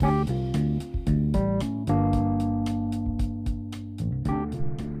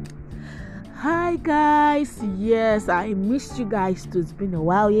Hi guys, yes, I missed you guys too. It's been a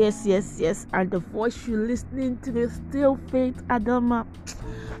while. Yes, and the voice you're listening to is still Faith Adama.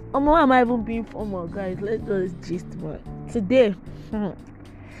 Why am I even being formal, guys? Let's just gist, man. Today,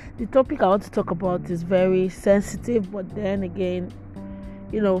 the topic I want to talk about is very sensitive, but then again,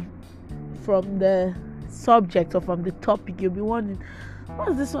 from the subject or from the topic, you'll be wondering,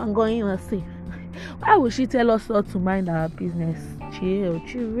 what's this one going to say? Why would she tell us not to mind our business? Chill,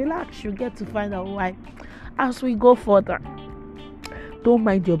 relax. You get to find out why as we go further. Don't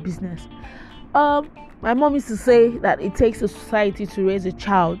mind your business. My mom used to say that it takes a society to raise a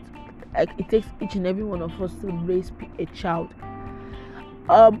child. Like it takes each and every one of us to raise a child.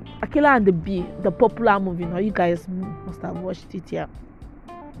 Akila and the Bee, the popular movie. Now you guys must have watched it here.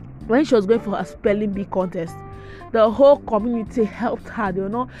 When she was going for a spelling bee contest, the whole community helped her. They were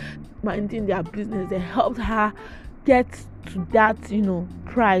not minding their business. They helped her get to that,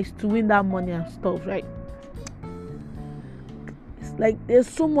 prize to win that money and stuff, right? It's like there's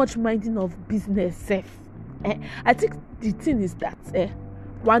so much minding of business safe. I think the thing is that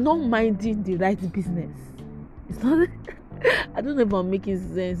we're not minding the right business. It's not. I don't know if I'm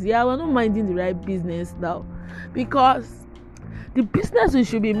making sense. Yeah, we're not minding the right business now, because the business we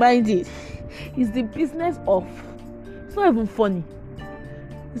should be minding is the business of. It's not even funny.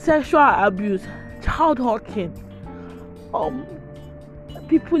 Sexual abuse, child hawking,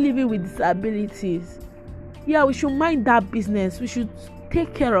 people living with disabilities. Yeah, we should mind that business. We should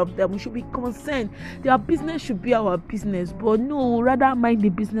take care of them. We should be concerned. Their business should be our business, but no, rather mind the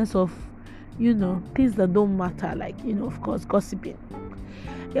business of, things that don't matter, like, of course, gossiping.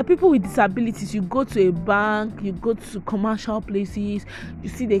 Yeah, people with disabilities, you go to a bank, you go to commercial places, you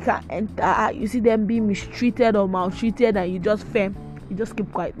see they can't enter, you see them being mistreated or maltreated, and you just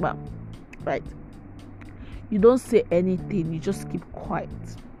keep quiet, right? You don't say anything, you just keep quiet,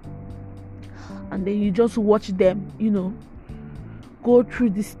 and then you just watch them, go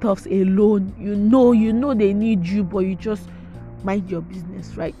through these stuffs alone. You know they need you, but you just mind your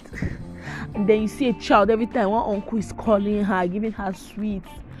business, right? And then you see a child, every time one uncle is calling her, giving her sweets,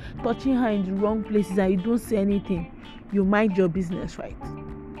 touching her in the wrong places, and you don't say anything. You mind your business, right?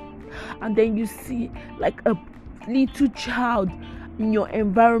 And then you see like a little child in your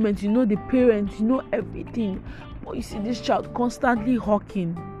environment, the parents, everything, but you see this child constantly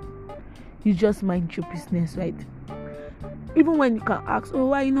hawking. You just mind your business, right? Even when you can ask,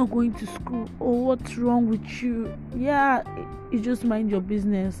 why are you not going to school? What's wrong with you? Yeah, you just mind your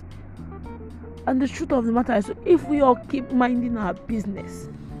business. And the truth of the matter is, if we all keep minding our business,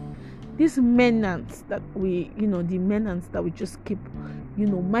 this menace that we just keep,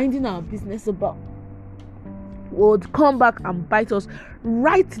 minding our business about, would come back and bite us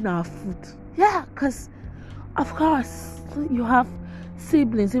right in our foot. Yeah, because of course you have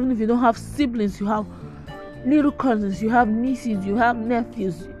siblings. Even if you don't have siblings, you have little cousins, you have nieces, you have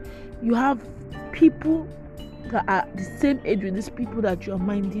nephews, you have people that are the same age with these people that you're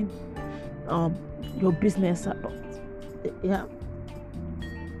minding your business about. Yeah,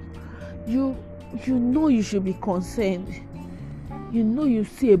 you should be concerned. You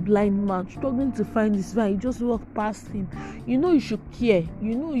see a blind man struggling to find his way, you just walk past him. You should care.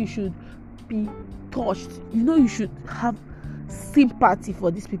 You should be touched. You should have sympathy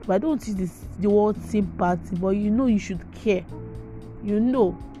for these people. I don't use the word sympathy, but you should care.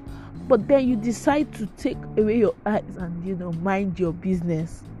 But then you decide to take away your eyes and mind your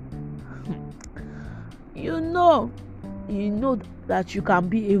business. You know that you can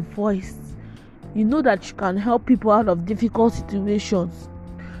be a voice. That you can help people out of difficult situations.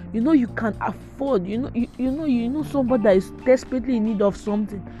 You can afford. Somebody that is desperately in need of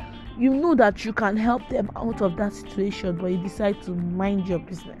something. That you can help them out of that situation, but you decide to mind your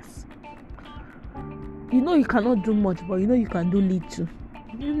business. You cannot do much, but you can do little.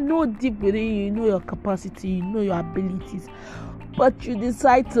 Deep within you, your capacity, your abilities, but you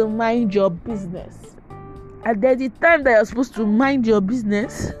decide to mind your business. And then the time that you're supposed to mind your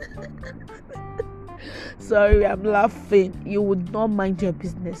business, sorry, I'm laughing, you would not mind your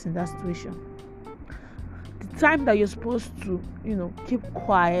business in that situation. The time that you're supposed to, keep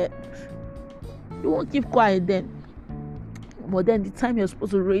quiet, you won't keep quiet then. But then the time you're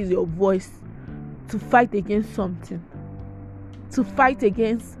supposed to raise your voice to fight against something, to fight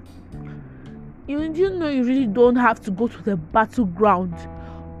against, you really don't have to go to the battleground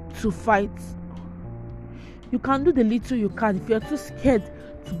to fight. You can do the little you can. If you're too scared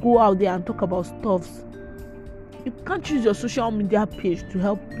to go out there and talk about stuffs, you can't use your social media page to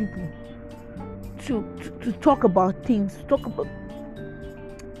help people to talk about things.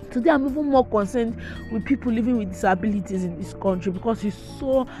 Today I'm even more concerned with people living with disabilities in this country, because it's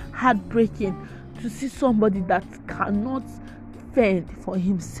so heartbreaking to see somebody that cannot fend for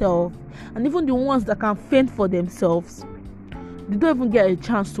himself, and even the ones that can fend for themselves, they don't even get a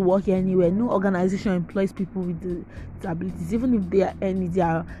chance to work anywhere. No organization employs people with disabilities, even if they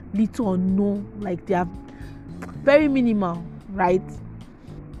are little or no, like they are very minimal, right?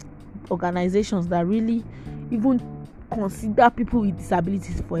 Organizations that really even consider people with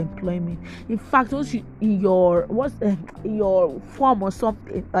disabilities for employment. In fact, once you in your form or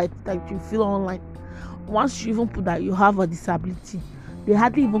something like you fill online, once you even put that you have a disability, they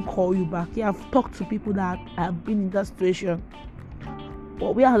hardly even call you back. You have talked to people that have been in that situation,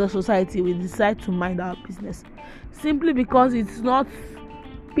 but we as a society, we decide to mind our business simply because it's not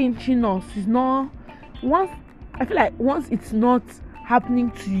pinching us. It's not once it's not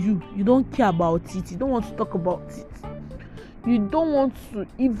happening to you, you don't care about it. You don't want to talk about it. You don't want to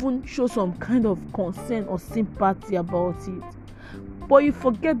even show some kind of concern or sympathy about it. But you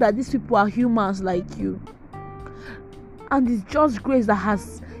forget that these people are humans like you, and it's just grace that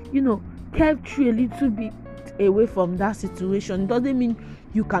has, kept you a little bit away from that situation. It doesn't mean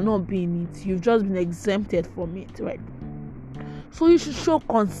you cannot be in it. You've just been exempted from it, right? So you should show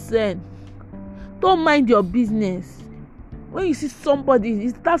concern. Don't mind your business. When you see somebody,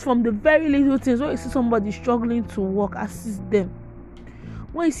 it starts from the very little things. When you see somebody struggling to walk, assist them.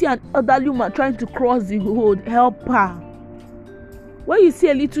 When you see an elderly woman trying to cross the road, help her. When you see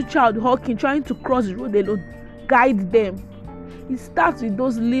a little child walking, trying to cross the road alone, guide them. It starts with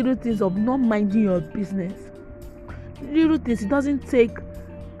those little things of not minding your business. Little things. It doesn't take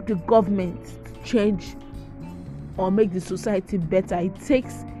the government to change or make the society better. It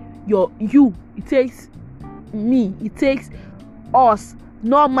takes it takes me, it takes us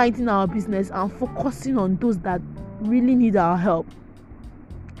not minding our business and focusing on those that really need our help,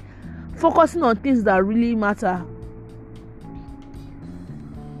 focusing on things that really matter.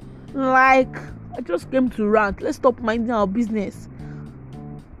 Like, I just came to rant. Let's stop minding our business.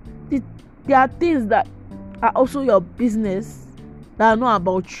 There are things that are also your business that are not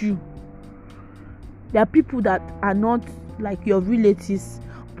about you. There are people that are not like your relatives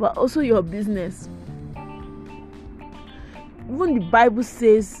but also your business. Even the Bible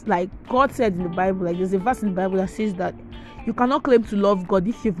says, like God said in the Bible, like there's a verse in the Bible that says that you cannot claim to love God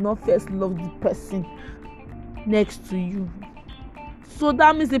if you've not first loved the person next to you. So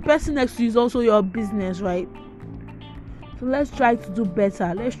that means the person next to you is also your business, right? So let's try to do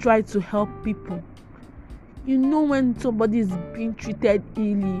better. Let's try to help people. You know when somebody is being treated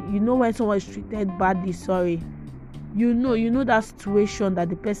illy. You know when someone is treated badly. You know that situation that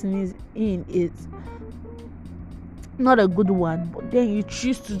the person is in is not a good one, but then you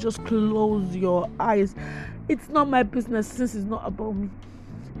choose to just close your eyes. It's not my business since it's not about me.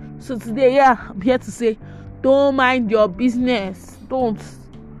 So today, I'm here to say, don't mind your business. Don't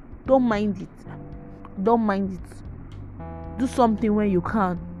mind it. Don't mind it. Do something when you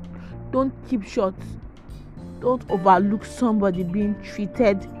can. Don't keep short. Don't overlook somebody being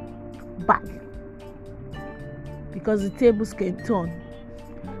treated badly, because the tables can turn.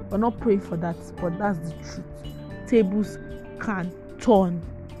 We're not praying for that, but that's the truth. Tables can turn.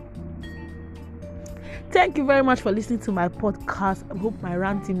 Thank you very much for listening to my podcast. I hope my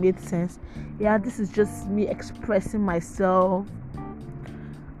ranting made sense. This is just me expressing myself.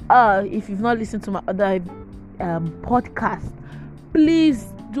 If you've not listened to my other podcast, please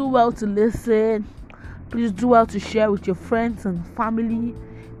do well to listen. Please do well to share with your friends and family,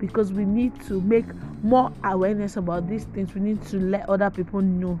 because we need to make more awareness about these things. We need to let other people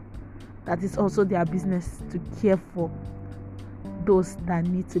know that it's also their business to care for those that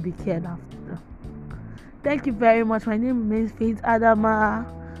need to be cared after. Thank you very much. My name remains Faith Adama.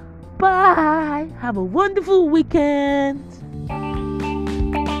 Bye. Have a wonderful weekend.